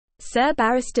Sir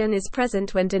Barristan is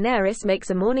present when Daenerys makes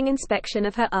a morning inspection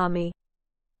of her army.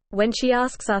 When she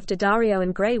asks after Daario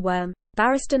and Grey Worm,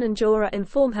 Barristan and Jorah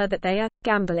inform her that they are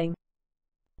gambling.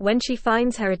 When she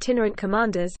finds her itinerant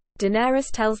commanders,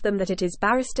 Daenerys tells them that it is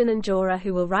Barristan and Jorah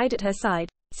who will ride at her side,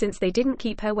 since they didn't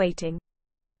keep her waiting.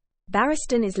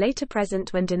 Barristan is later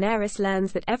present when Daenerys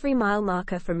learns that every mile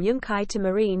marker from Yunkai to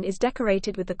Meereen is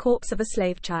decorated with the corpse of a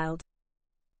slave child.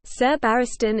 Sir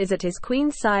Barristan is at his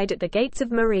queen's side at the gates of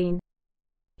Meereen.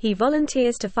 He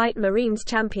volunteers to fight Meereen's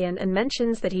champion and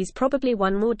mentions that he's probably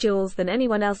won more duels than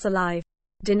anyone else alive.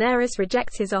 Daenerys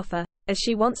rejects his offer, as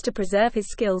she wants to preserve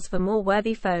his skills for more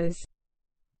worthy foes.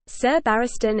 Sir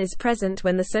Barristan is present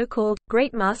when the so-called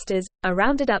Great Masters are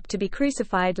rounded up to be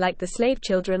crucified like the slave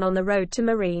children on the road to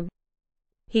Meereen.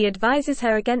 He advises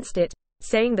her against it,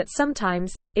 saying that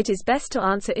sometimes it is best to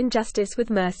answer injustice with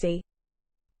mercy.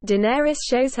 Daenerys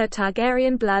shows her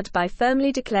Targaryen blood by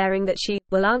firmly declaring that she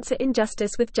will answer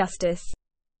injustice with justice.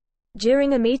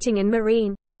 During a meeting in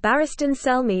Meereen, Barristan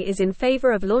Selmy is in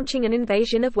favor of launching an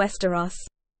invasion of Westeros.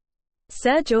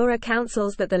 Ser Jorah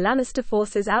counsels that the Lannister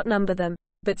forces outnumber them,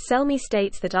 but Selmy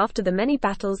states that after the many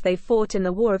battles they've fought in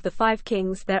the War of the Five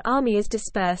Kings, their army is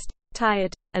dispersed,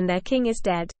 tired, and their king is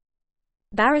dead.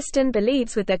 Barristan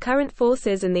believes with their current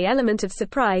forces and the element of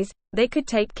surprise, they could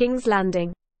take King's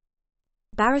Landing.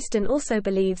 Barristan also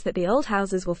believes that the old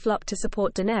houses will flock to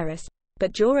support Daenerys,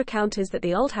 but Jorah counters that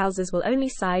the old houses will only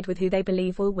side with who they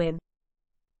believe will win.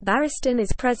 Barristan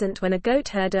is present when a goat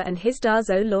herder and his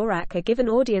Darzo Lorak are given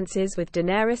audiences with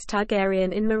Daenerys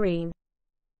Targaryen in Meereen.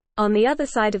 On the other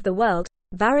side of the world,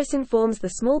 Varys informs the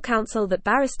small council that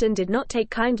Barristan did not take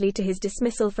kindly to his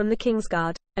dismissal from the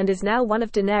Kingsguard, and is now one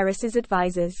of Daenerys'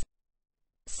 advisors.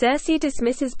 Cersei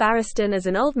dismisses Barristan as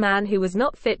an old man who was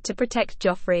not fit to protect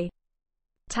Joffrey.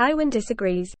 Tywin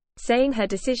disagrees, saying her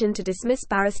decision to dismiss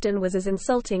Barristan was as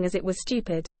insulting as it was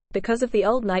stupid, because of the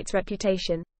old knight's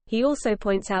reputation. He also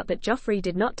points out that Joffrey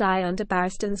did not die under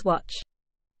Barristan's watch.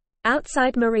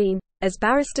 Outside Meereen, as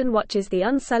Barristan watches the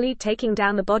Unsullied taking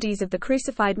down the bodies of the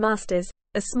crucified masters,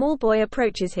 a small boy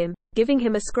approaches him, giving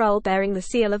him a scroll bearing the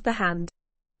seal of the hand.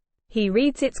 He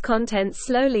reads its contents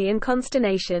slowly in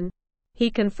consternation.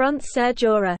 He confronts Ser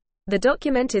Jorah. The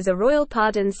document is a royal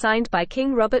pardon signed by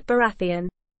King Robert Baratheon.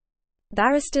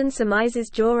 Barristan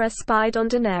surmises Jorah spied on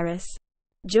Daenerys.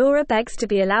 Jorah begs to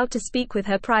be allowed to speak with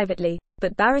her privately,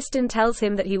 but Barristan tells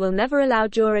him that he will never allow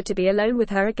Jorah to be alone with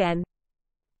her again.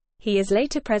 He is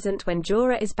later present when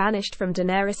Jorah is banished from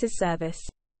Daenerys' service.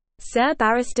 Sir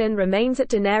Barristan remains at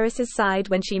Daenerys' side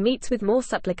when she meets with more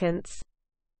supplicants.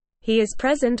 He is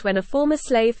present when a former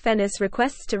slave Fennis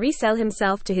requests to resell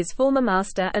himself to his former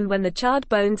master and when the charred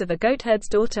bones of a goatherd's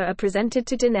daughter are presented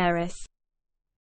to Daenerys.